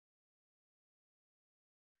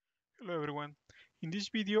Hello everyone. In this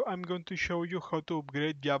video I'm going to show you how to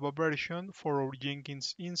upgrade Java version for our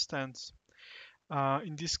Jenkins instance.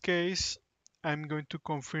 In this case I'm going to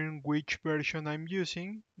confirm which version I'm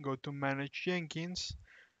using. Go to Manage Jenkins.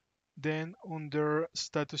 Then under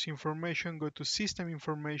Status Information go to System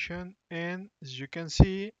Information, and as you can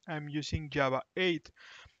see I'm using Java 8.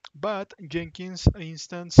 But Jenkins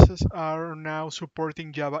instances are now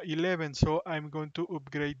supporting Java 11, so I'm going to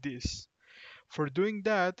upgrade this. For doing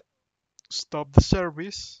that, stop the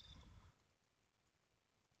service.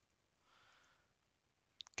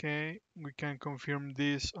 Okay, we can confirm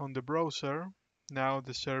this on the browser. Now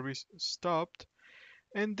the service stopped,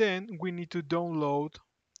 and then we need to download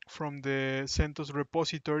from the CentOS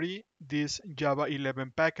repository these Java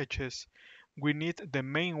 11 packages. We need the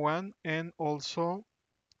main one, and also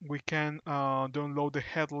we can download the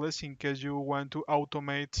headless in case you want to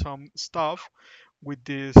automate some stuff with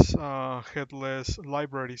these headless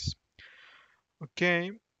libraries. Okay,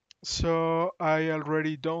 so I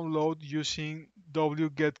already download using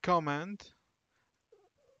wget command.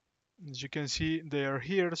 As you can see, they are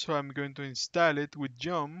here, so I'm going to install it with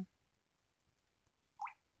yum.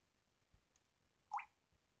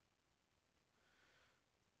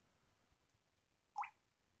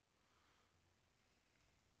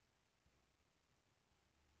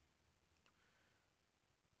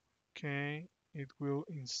 Okay, it will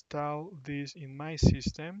install this in my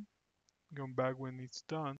system. Go back when it's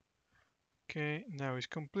done. Okay, now it's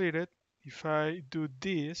completed. If I do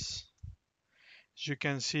this, as you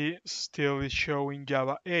can see, still is showing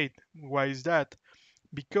Java 8. Why is that?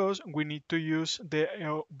 Because we need to use the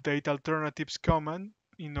update alternatives command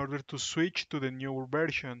in order to switch to the newer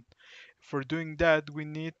version. For doing that, we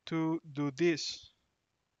need to do this.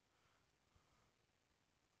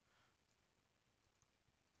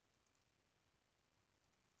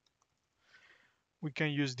 We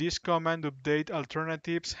can use this command, update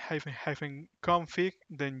alternatives hyphen config,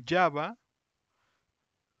 then Java.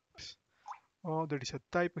 Oh, there is a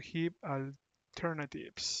typo heap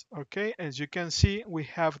alternatives. Okay, as you can see, we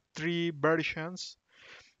have three versions.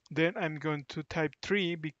 Then I'm going to type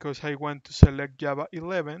 3 because I want to select Java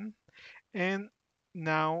 11, and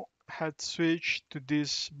now had switched to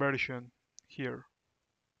this version here.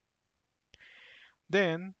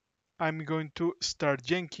 Then I'm going to start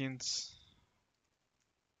Jenkins.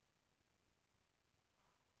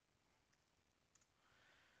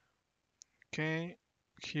 Okay,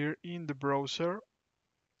 here in the browser,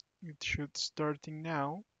 it should starting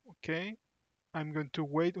now. Okay, I'm going to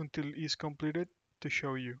wait until it's completed to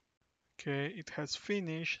show you. Okay, it has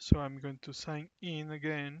finished, so I'm going to sign in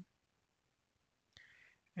again,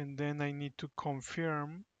 and then I need to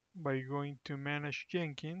confirm by going to Manage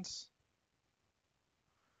Jenkins,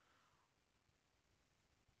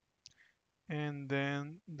 and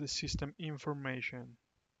then the system information.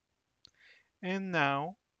 And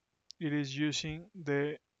now it is using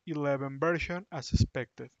the 11 version as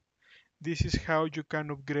expected. This is how you can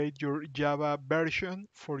upgrade your Java version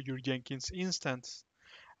for your Jenkins instance.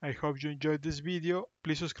 I hope you enjoyed this video.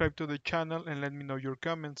 Please subscribe to the channel and let me know your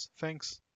comments. Thanks.